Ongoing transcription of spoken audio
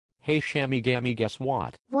Hey shammigammi, guess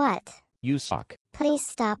what? What? You suck. Please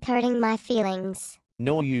stop hurting my feelings.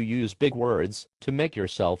 No, you use big words to make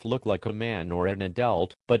yourself look like a man or an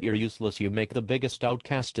adult, but you're useless. You make the biggest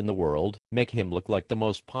outcast in the world, make him look like the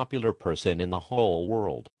most popular person in the whole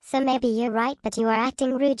world. So maybe you're right, but you are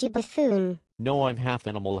acting rude, you buffoon. No, I'm half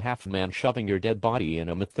animal, half man, shoving your dead body in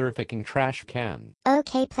a motherfucking trash can.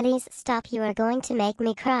 Okay, please stop. You are going to make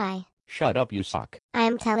me cry. Shut up, you suck. I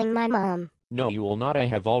am telling my mom. No, you will not. I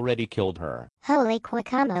have already killed her. Holy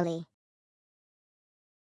guacamole.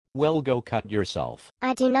 Well, go cut yourself.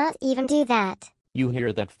 I do not even do that. You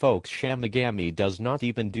hear that, folks? Shammigammi does not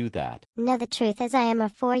even do that. No, the truth is I am a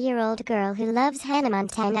 4-year-old girl who loves Hannah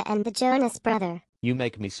Montana and the Jonas Brother. You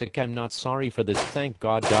make me sick. I'm not sorry for this. Thank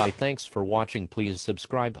God. Thanks for watching. Please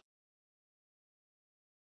subscribe.